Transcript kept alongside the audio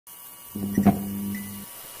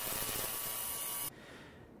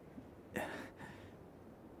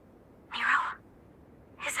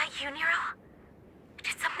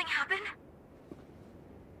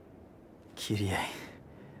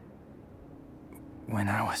When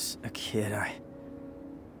I was a kid, I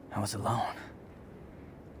was alone.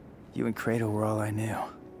 You and Kratos were all I knew.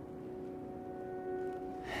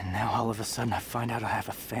 And now all of a sudden I find out I have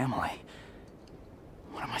a family.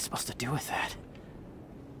 What am I supposed to do with that?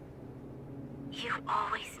 You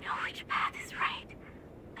always know which path is right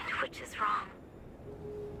and which is wrong.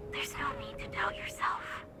 There's no need to doubt yourself.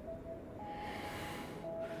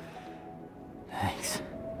 Thanks.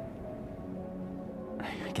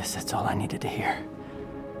 I guess that's all I needed to hear.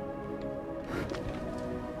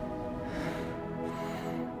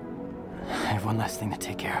 I have one last thing to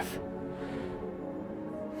take care of.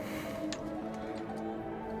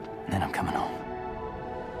 And then I'm coming home.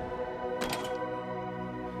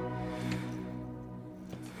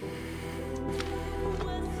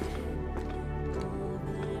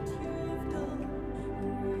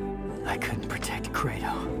 I couldn't protect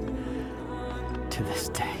Kratos. To this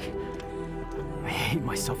day, I hate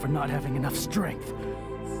myself for not having enough strength.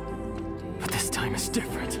 But this time is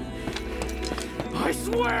different. I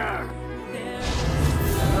swear!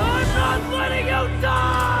 I'm not letting you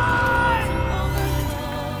die!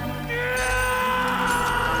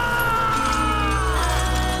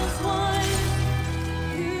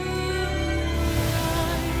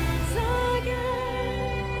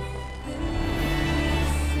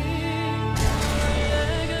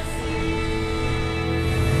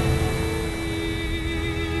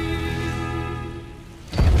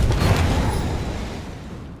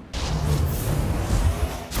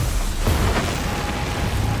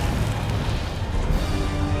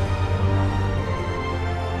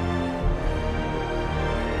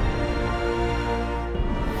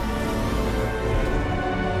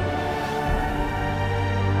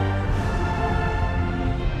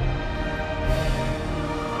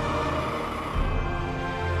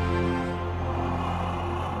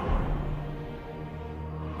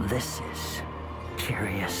 This is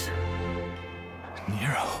curious.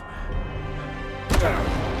 Nero.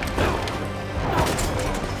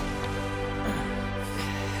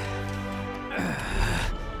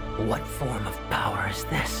 What form of power is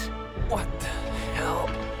this? What the hell?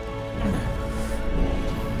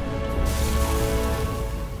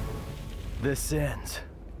 This ends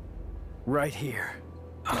right here.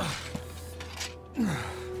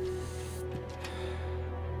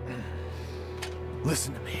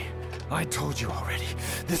 Listen to me. I told you already.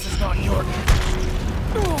 This is not your...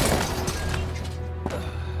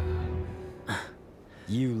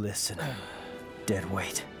 You listen,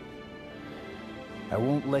 deadweight. I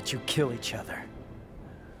won't let you kill each other.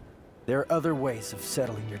 There are other ways of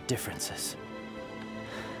settling your differences.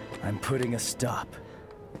 I'm putting a stop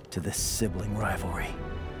to this sibling rivalry.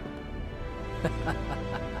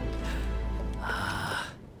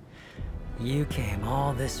 You came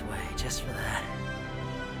all this way just for that.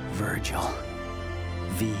 Vergil.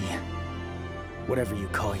 V. Whatever you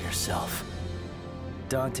call yourself.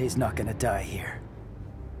 Dante's not gonna die here.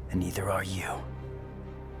 And neither are you.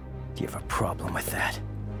 Do you have a problem with that?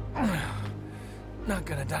 Not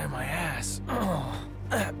gonna die my ass. Oh,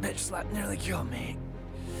 that bitch slap nearly killed me.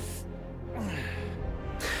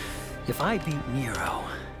 If I beat Nero,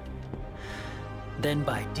 then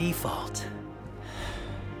by default,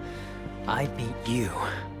 I beat you.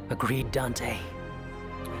 Agreed, Dante?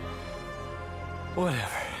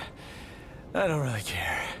 Whatever. I don't really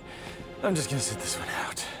care. I'm just gonna sit this one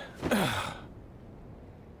out.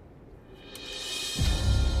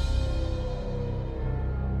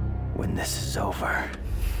 When this is over,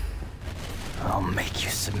 I'll make you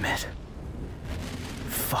submit.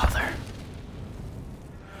 Father.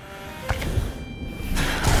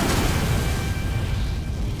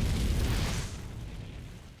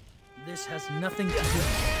 This has nothing to do.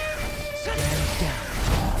 Stand down.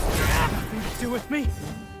 Nothing to do with me?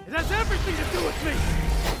 It has everything to do with me!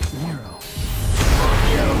 Nero.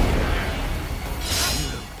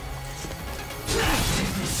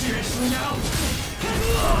 Take me seriously now?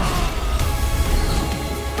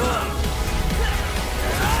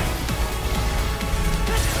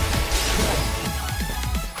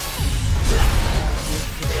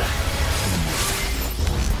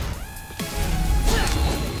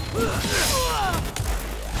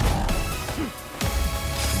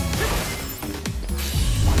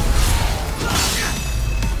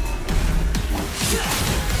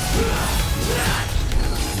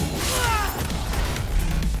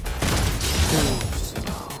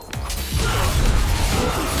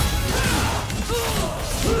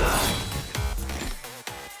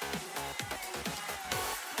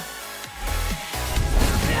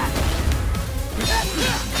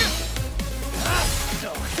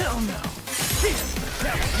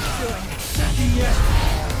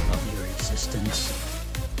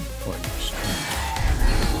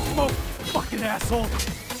 it, asshole!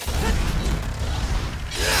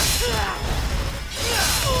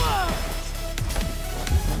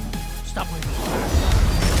 Stop moving.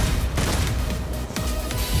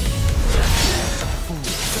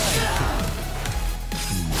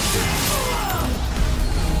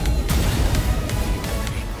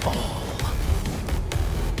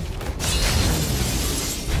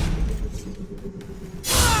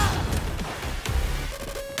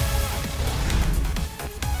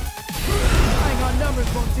 Relying on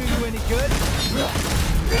numbers won't do you any good.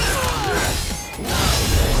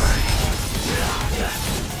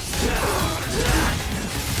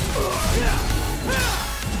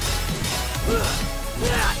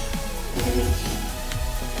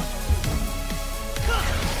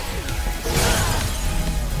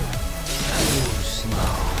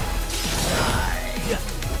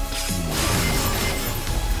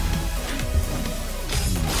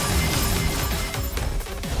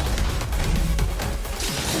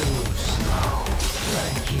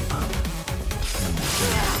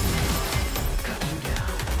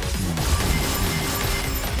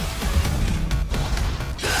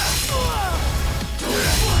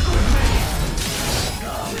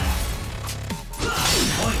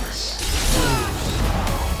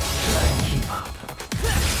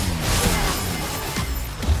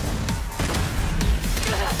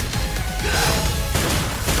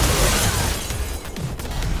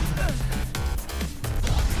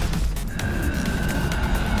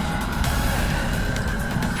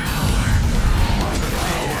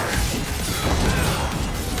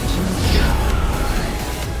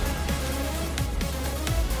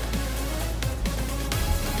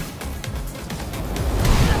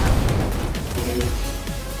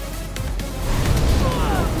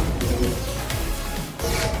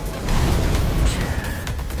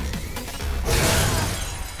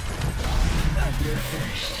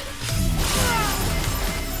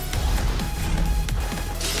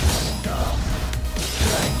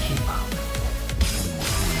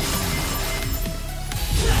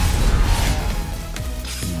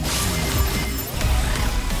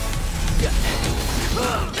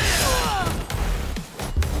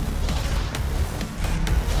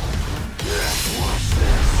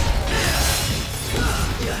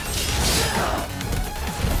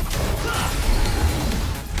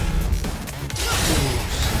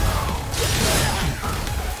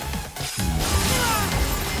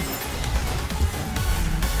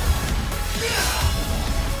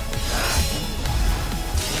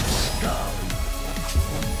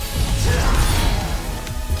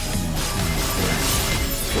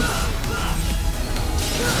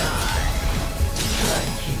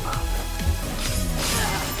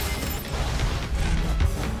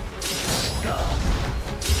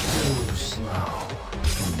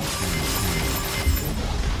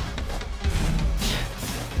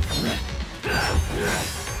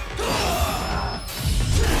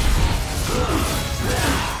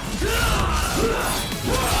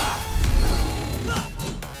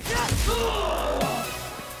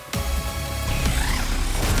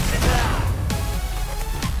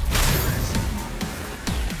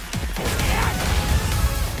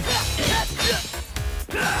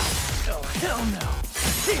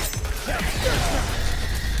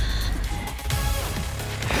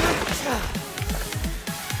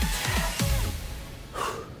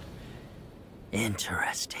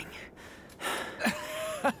 Interesting.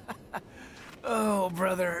 Oh,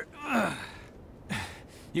 brother.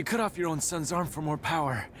 You cut off your own son's arm for more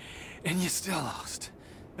power, and you still lost.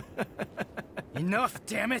 Enough,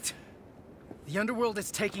 damn it! The underworld is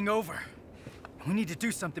taking over. We need to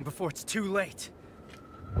do something before it's too late.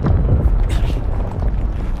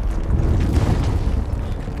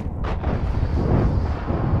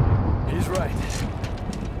 He's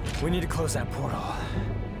right. We need to close that portal.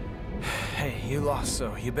 Hey, you lost,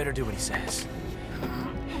 so you better do what he says.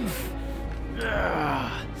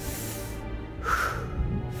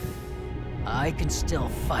 I can still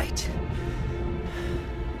fight.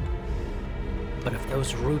 But if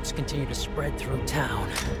those roots continue to spread through town,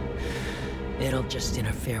 it'll just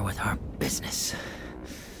interfere with our business.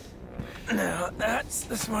 Now, that's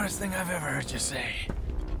the smartest thing I've ever heard you say.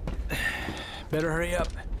 Better hurry up.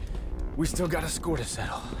 We still got a score to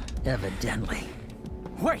settle. Evidently.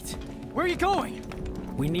 Wait! Where are you going?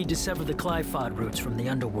 We need to sever the Clifod roots from the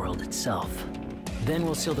underworld itself. Then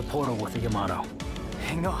we'll seal the portal with the Yamato.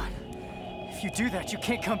 Hang on. If you do that, you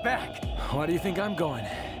can't come back. Why do you think I'm going?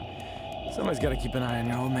 Somebody's got to keep an eye on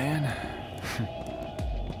your old man.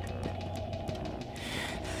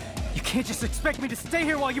 You can't just expect me to stay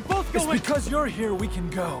here while you both go It's in. because you're here we can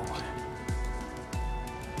go.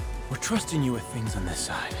 We're trusting you with things on this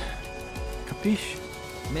side. Capiche?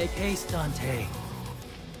 Make haste, Dante.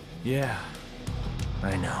 Yeah,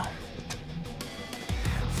 I know.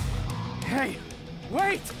 Hey,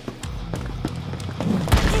 wait!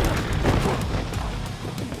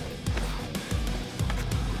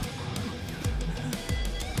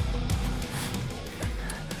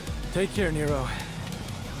 Take care, Nero.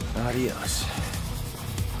 Adios.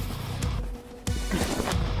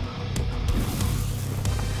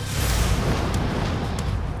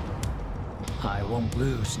 I won't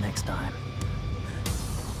lose next time.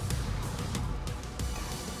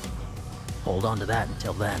 Hold on to that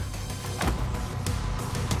until then.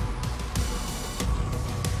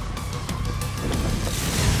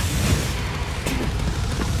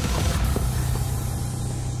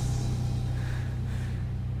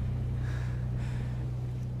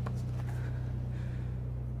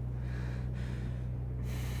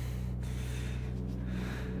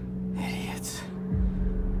 Idiots.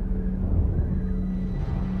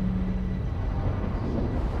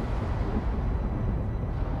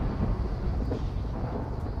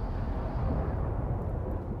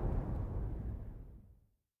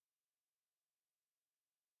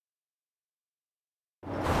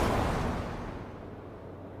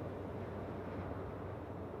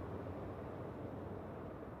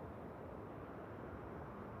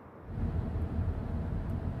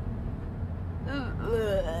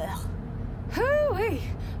 Hooey!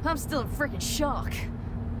 I'm still in freaking shock.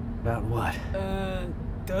 About what?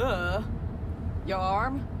 Duh. Your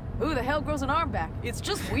arm? Who the hell grows an arm back? It's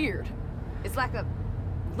just weird. It's like a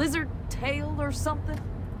lizard tail or something.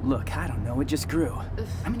 Look, I don't know, it just grew.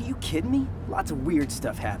 I mean, are you kidding me? Lots of weird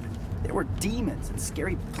stuff happened. There were demons and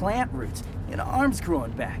scary plant roots and arms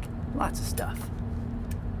growing back. Lots of stuff.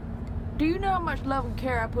 Do you know how much love and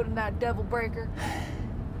care I put in that devil breaker?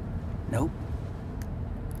 Nope.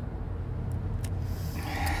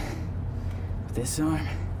 This arm,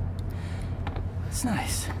 it's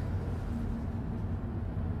nice.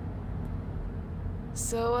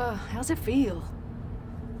 So, how's it feel?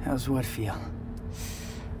 How's what feel?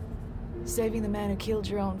 Saving the man who killed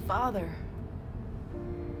your own father.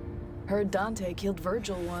 Heard Dante killed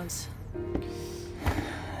Vergil once.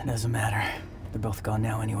 It doesn't matter. They're both gone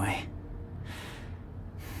now anyway.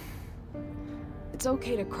 It's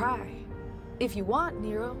okay to cry. If you want,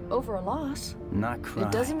 Nero, over a loss. Not cry.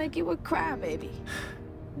 It doesn't make you a crybaby.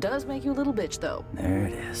 Does make you a little bitch, though. There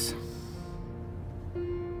it is.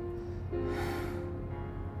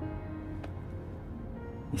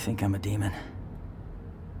 You think I'm a demon?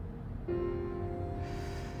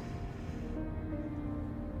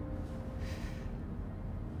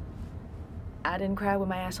 I didn't cry when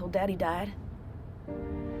my asshole daddy died.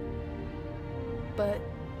 But...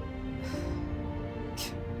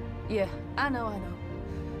 yeah, I know.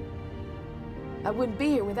 I wouldn't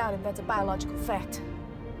be here without him, that's a biological fact.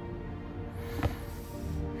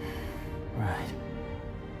 Right.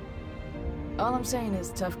 All I'm saying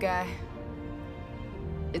is, tough guy,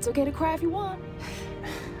 it's okay to cry if you want.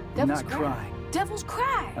 I'm Devils not cry. crying. Devils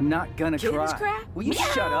cry. I'm not gonna Kittens cry. cry. Will you Meow.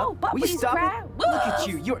 shut up? Will you Puppies stop cry. it? Look at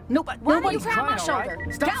you. You're Why nobody's don't you cry on my crying, all shoulder?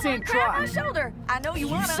 right? Stop Come saying on, cry on cry. my shoulder. I know you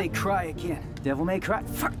wanna. You say cry again. Devil may cry.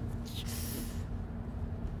 Fuck.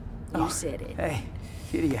 You said it. Hey,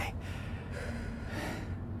 kitty.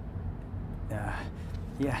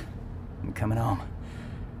 Yeah, I'm coming home.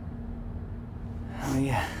 Oh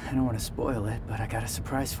yeah, I don't want to spoil it, but I got a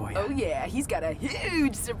surprise for you. Oh yeah, he's got a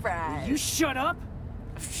huge surprise. You shut up!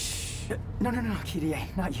 No, kitty,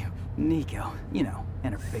 not you. Nico, you know,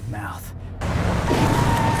 and her big mouth.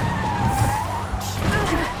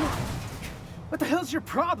 What the hell's your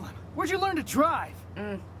problem? Where'd you learn to drive?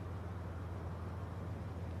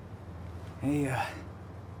 Hey,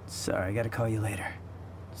 sorry, I gotta call you later.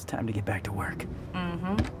 It's time to get back to work.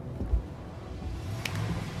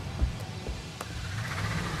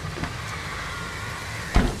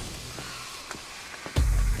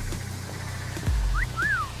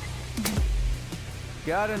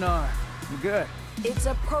 Got an arm. You're good. It's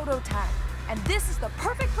a prototype, and this is the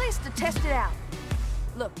perfect place to test it out.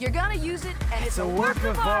 Look, you're gonna use it, and it's a work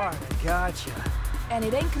of art. Gotcha. And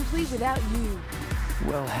it ain't complete without you.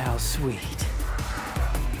 Well, how sweet.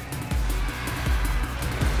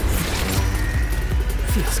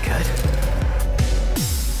 Feels good.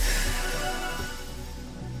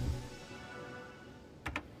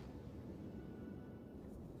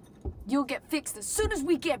 You'll get fixed as soon as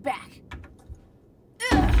we get back.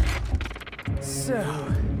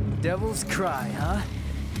 So, devil's cry, huh?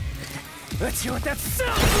 Let's hear what that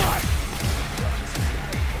sounds like!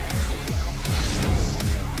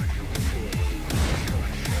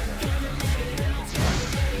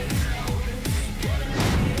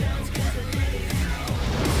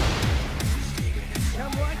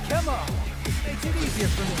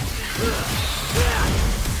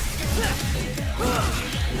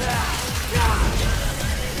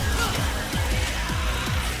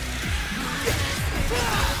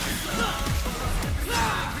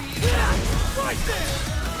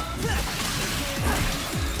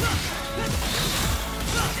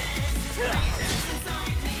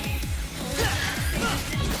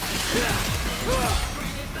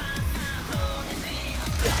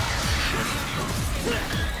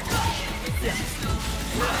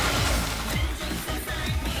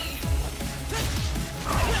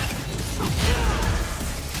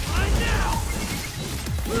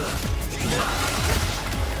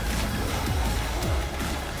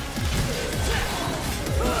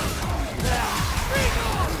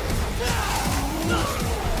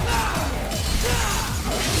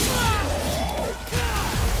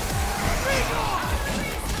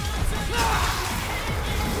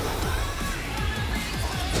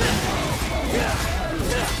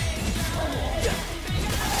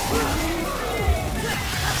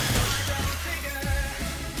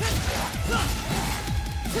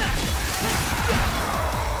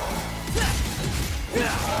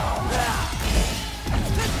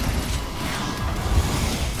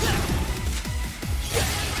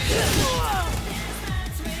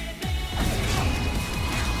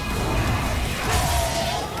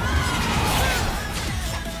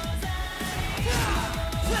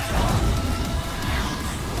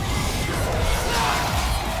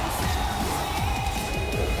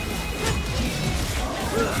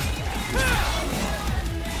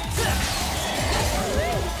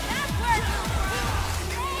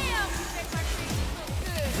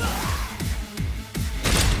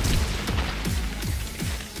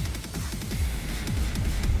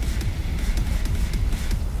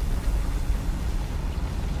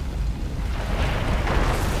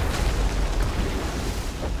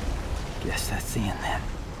 Guess that's the end then.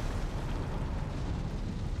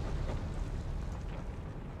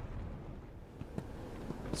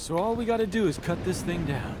 So all we gotta do is cut this thing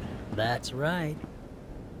down. That's right.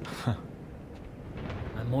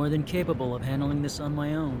 I'm more than capable of handling this on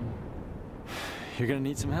my own. You're gonna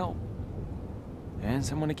need some help. And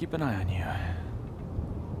someone to keep an eye on you.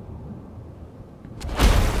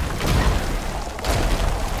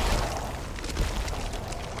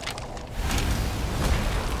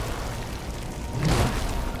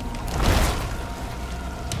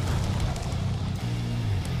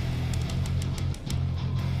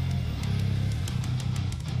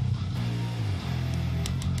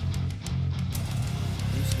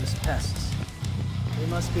 Useless pests. They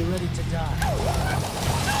must be ready to die.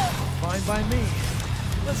 Fine by me.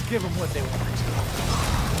 Let's give them what they want.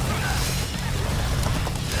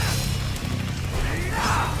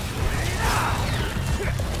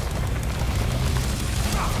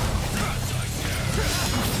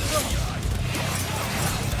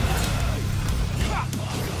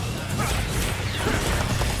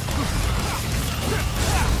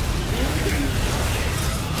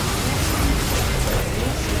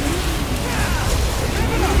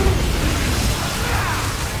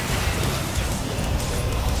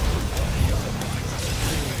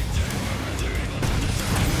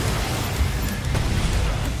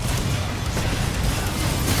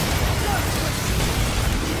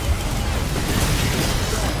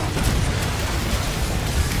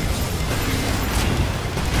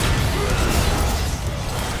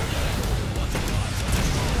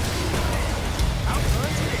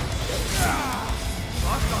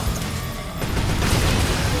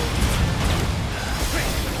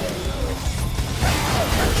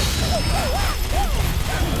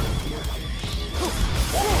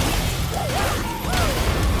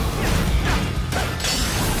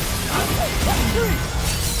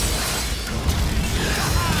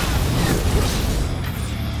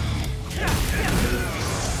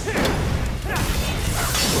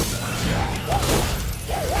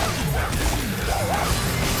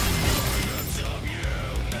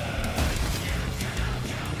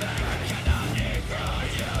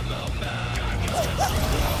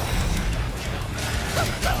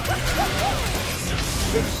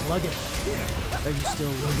 Sluggish. Are you still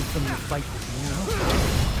wounded from your fight with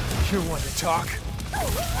Nero? You're one to talk.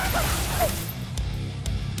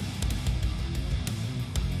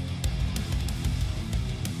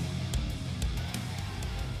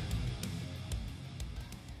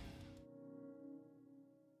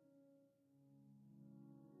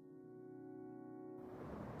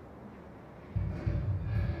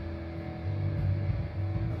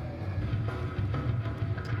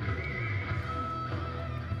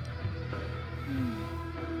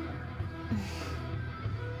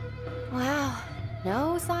 Wow,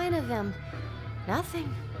 no sign of him.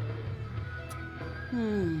 Nothing.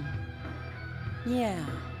 Yeah.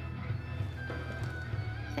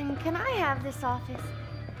 Then can I have this office?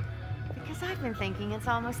 Because I've been thinking it's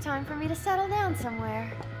almost time for me to settle down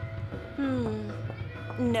somewhere.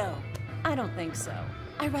 No, I don't think so.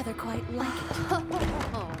 I rather quite like it.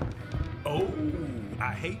 Oh,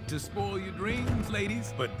 I hate to spoil your dreams,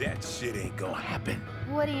 ladies, but that shit ain't gonna happen.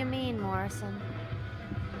 What do you mean, Morrison?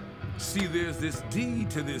 See, there's this deed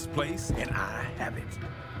to this place, and I have it.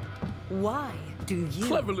 Why do you?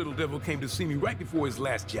 Clever little devil came to see me right before his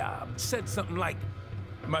last job. Said something like,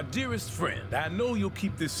 "My dearest friend, I know you'll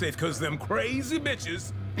keep this safe, cause them crazy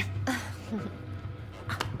bitches..."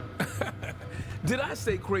 Did I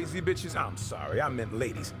say crazy bitches? I'm sorry, I meant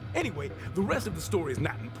ladies. Anyway, the rest of the story is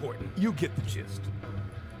not important. You get the gist.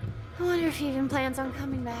 I wonder if he even plans on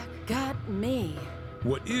coming back. Got me.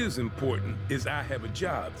 What is important is I have a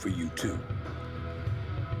job for you two.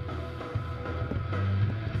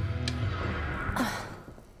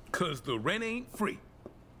 Cause the rent ain't free.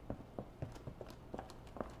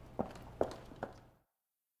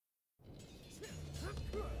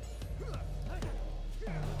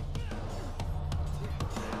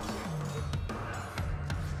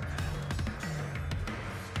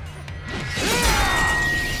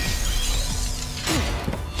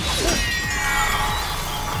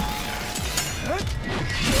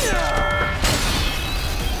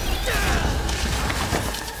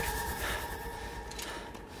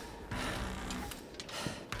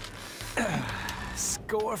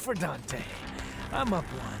 Score for Dante. I'm up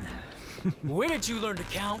one. When did you learn to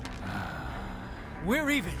count? We're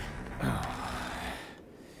even.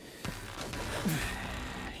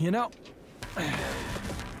 You know,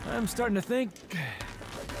 I'm starting to think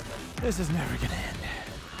this is never gonna end.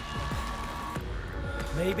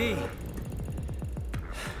 Maybe.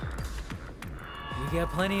 We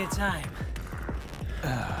got plenty of time.